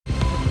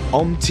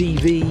on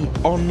TV,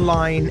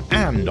 online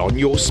and on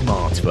your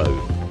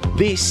smartphone.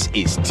 This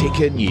is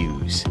Ticker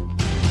News.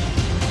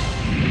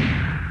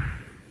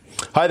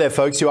 Hi there,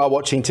 folks. You are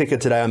watching Ticker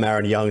today. I'm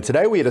Aaron Young.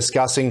 Today we are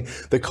discussing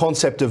the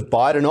concept of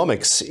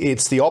Bidenomics.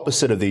 It's the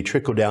opposite of the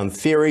trickle-down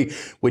theory,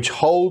 which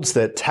holds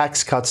that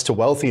tax cuts to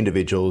wealthy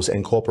individuals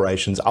and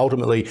corporations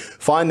ultimately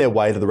find their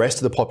way to the rest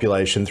of the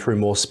population through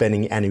more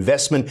spending and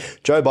investment.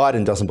 Joe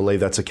Biden doesn't believe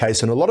that's the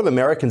case, and a lot of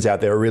Americans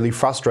out there are really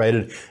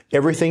frustrated.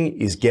 Everything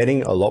is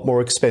getting a lot more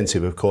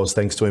expensive, of course,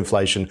 thanks to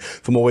inflation.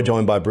 For more, we're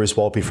joined by Bruce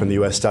Walpe from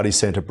the US Studies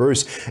Center.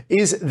 Bruce,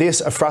 is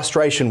this a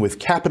frustration with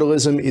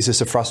capitalism? Is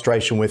this a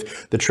frustration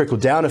with the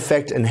trickle-down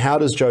effect, and how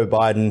does Joe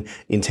Biden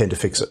intend to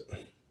fix it?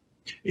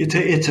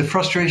 It's a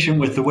frustration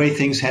with the way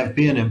things have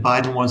been, and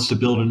Biden wants to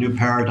build a new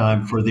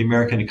paradigm for the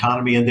American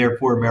economy and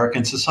therefore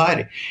American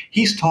society.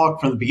 He's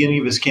talked from the beginning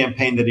of his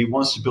campaign that he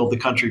wants to build the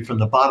country from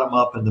the bottom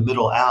up and the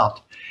middle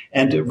out,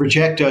 and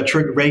reject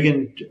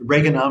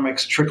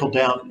Reaganomics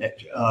trickle-down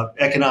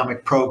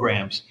economic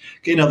programs.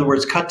 In other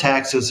words, cut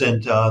taxes,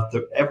 and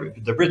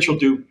the rich will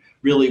do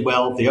really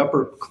well. The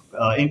upper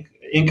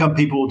income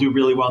people will do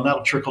really well, and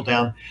that'll trickle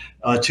down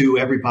to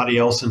everybody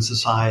else in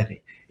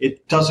society.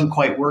 It doesn't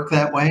quite work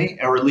that way,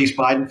 or at least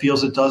Biden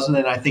feels it doesn't,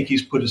 and I think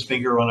he's put his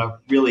finger on a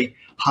really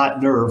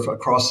hot nerve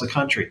across the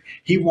country.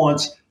 He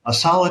wants a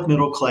solid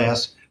middle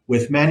class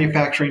with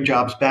manufacturing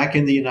jobs back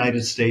in the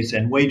United States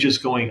and wages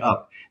going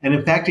up. And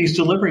in fact, he's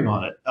delivering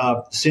on it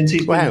since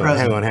he's been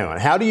president. Hang on.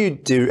 How do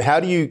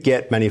you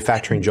get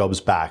manufacturing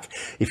jobs back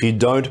if you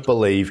don't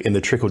believe in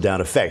the trickle-down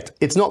effect?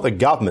 It's not the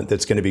government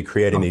that's going to be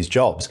creating these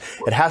jobs.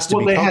 It has to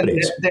be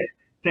companies.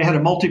 They had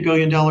a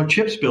multi-billion-dollar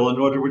chips bill in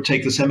order to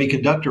take the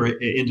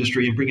semiconductor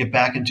industry and bring it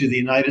back into the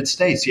United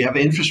States. You have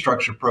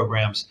infrastructure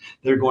programs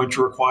that are going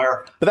to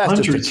require But that's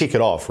hundreds. just to kick it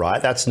off, right?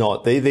 That's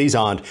not. These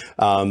aren't,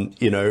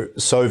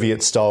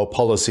 Soviet-style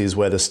policies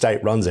where the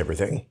state runs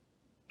everything.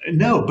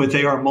 No, but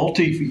they are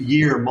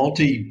multi-year,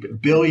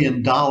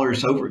 multi-billion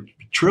dollars, over $1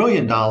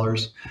 trillion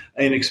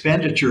in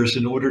expenditures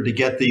in order to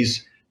get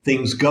these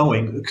things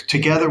going,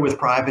 together with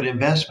private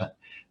investment.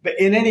 But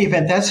in any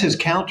event, that's his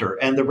counter.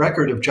 And the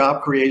record of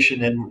job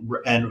creation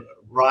and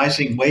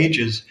rising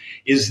wages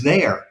is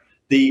there.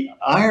 The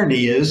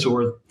irony is,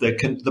 or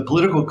the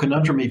political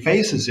conundrum he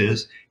faces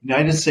is, the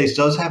United States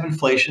does have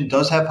inflation,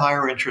 does have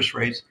higher interest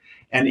rates.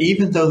 And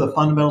even though the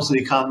fundamentals of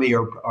the economy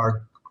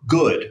are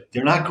good,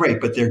 they're not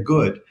great, but they're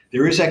good.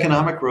 There is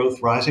economic growth,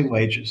 rising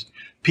wages.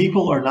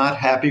 People are not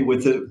happy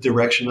with the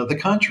direction of the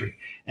country.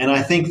 And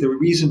I think the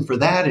reason for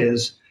that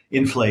is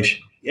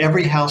inflation.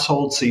 Every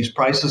household sees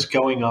prices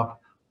going up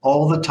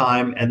all the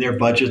time, and their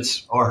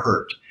budgets are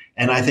hurt.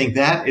 And I think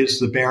that is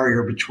the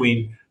barrier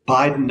between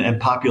Biden and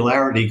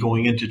popularity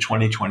going into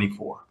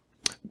 2024.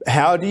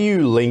 How do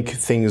you link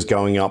things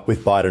going up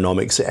with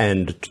Bidenomics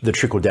and the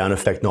trickle-down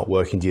effect not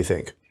working, do you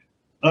think?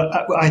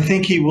 I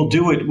think he will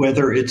do it,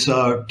 whether it's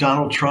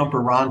Donald Trump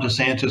or Ron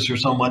DeSantis or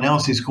someone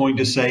else. He's going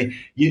to say,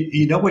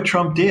 you know what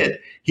Trump did?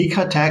 He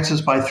cut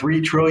taxes by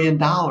 $3 trillion.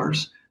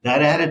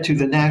 That added to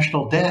the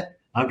national debt.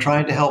 I'm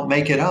trying to help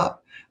make it up.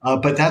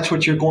 But that's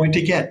what you're going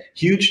to get.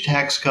 Huge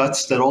tax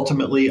cuts that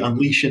ultimately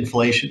unleash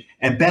inflation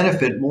and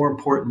benefit, more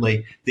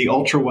importantly, the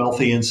ultra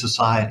wealthy in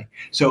society.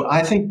 So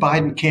I think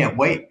Biden can't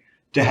wait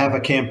to have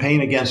a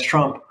campaign against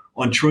Trump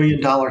on $1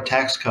 trillion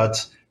tax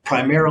cuts,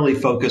 primarily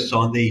focused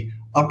on the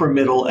upper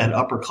middle and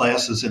upper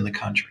classes in the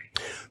country.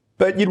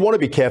 But you'd want to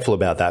be careful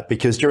about that,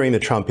 because during the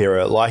Trump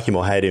era, like him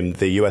or hate him,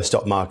 the US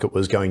stock market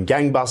was going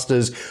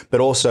gangbusters, but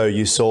also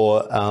you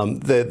saw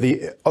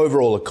the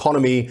overall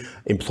economy,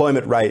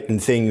 employment rate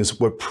and things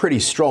were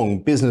pretty strong.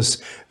 Business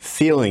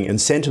feeling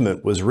and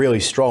sentiment was really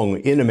strong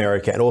in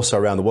America and also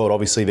around the world.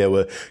 Obviously, there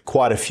were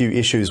quite a few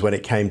issues when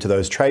it came to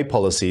those trade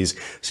policies.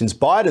 Since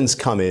Biden's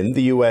come in,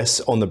 the US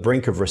on the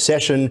brink of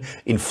recession,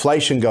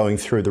 inflation going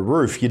through the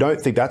roof. You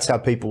don't think that's how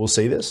people will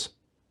see this?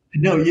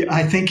 No,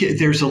 I think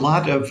there's a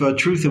lot of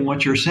truth in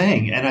what you're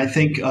saying. And I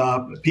think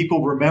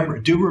people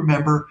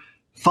remember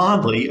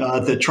fondly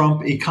the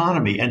Trump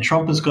economy, and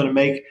Trump is going to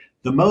make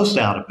the most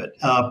out of it.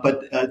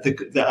 But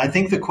I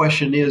think the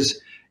question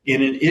is,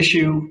 in an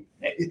issue,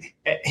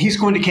 he's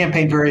going to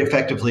campaign very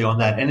effectively on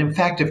that. And in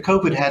fact, if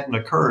COVID hadn't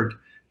occurred,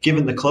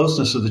 given the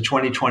closeness of the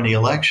 2020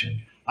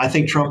 election, I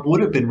think Trump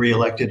would have been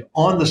reelected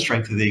on the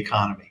strength of the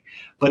economy.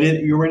 But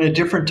you're in a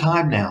different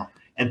time now.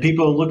 And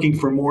people are looking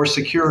for more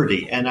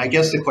security. And I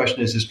guess the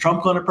question is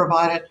Trump going to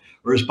provide it,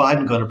 or is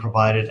Biden going to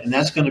provide it? And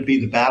that's going to be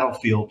the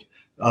battlefield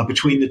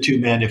between the two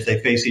men if they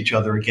face each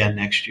other again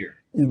next year.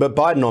 But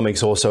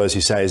Bidenomics also, as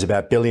you say, is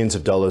about billions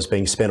of dollars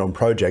being spent on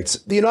projects.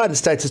 The United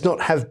States does not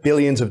have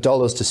billions of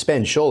dollars to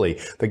spend, surely.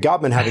 The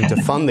government having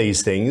to fund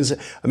these things.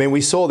 I mean,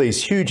 we saw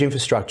these huge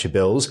infrastructure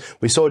bills.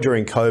 We saw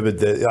during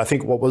COVID, I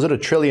think, what was it, $1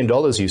 trillion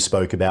you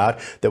spoke about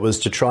that was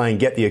to try and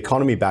get the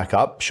economy back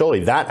up.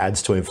 Surely that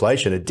adds to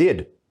inflation. It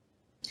did.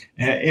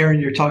 Aaron,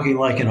 you're talking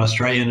like an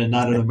Australian and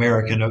not an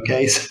American,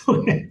 okay?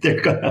 So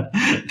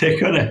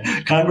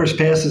Congress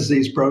passes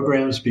these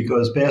programs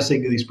because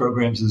passing these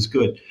programs is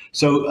good.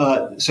 So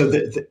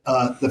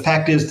the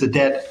fact is the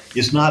debt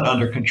is not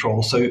under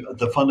control. So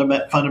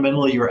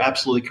fundamentally, you're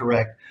absolutely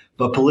correct.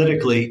 But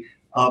politically,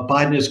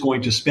 Biden is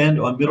going to spend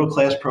on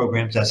middle-class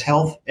programs. That's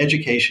health,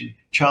 education,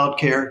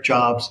 childcare,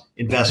 jobs,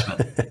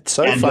 investment. It's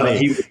so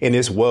funny in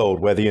this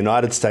world where the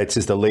United States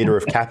is the leader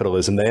of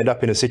capitalism, they end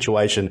up in a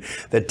situation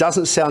that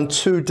doesn't sound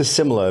too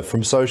dissimilar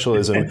from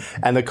socialism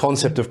and the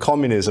concept of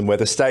communism, where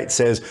the state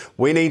says,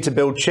 we need to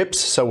build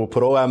chips, so we'll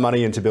put all our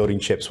money into building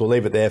chips. We'll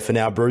leave it there for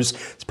now, Bruce.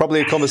 It's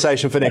probably a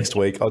conversation for next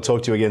week. I'll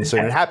talk to you again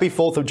soon. And happy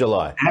 4th of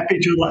July. Happy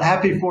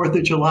 4th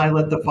of July.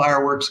 Let the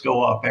fireworks go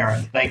off,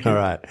 Aaron. Thank you. All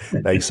right.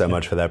 Thanks so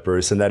much for that,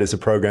 Bruce. And that is the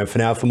program for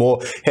now. For more,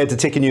 head to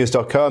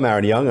tickernews.co. I'm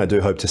Aaron Young. I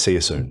do hope to see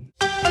you soon.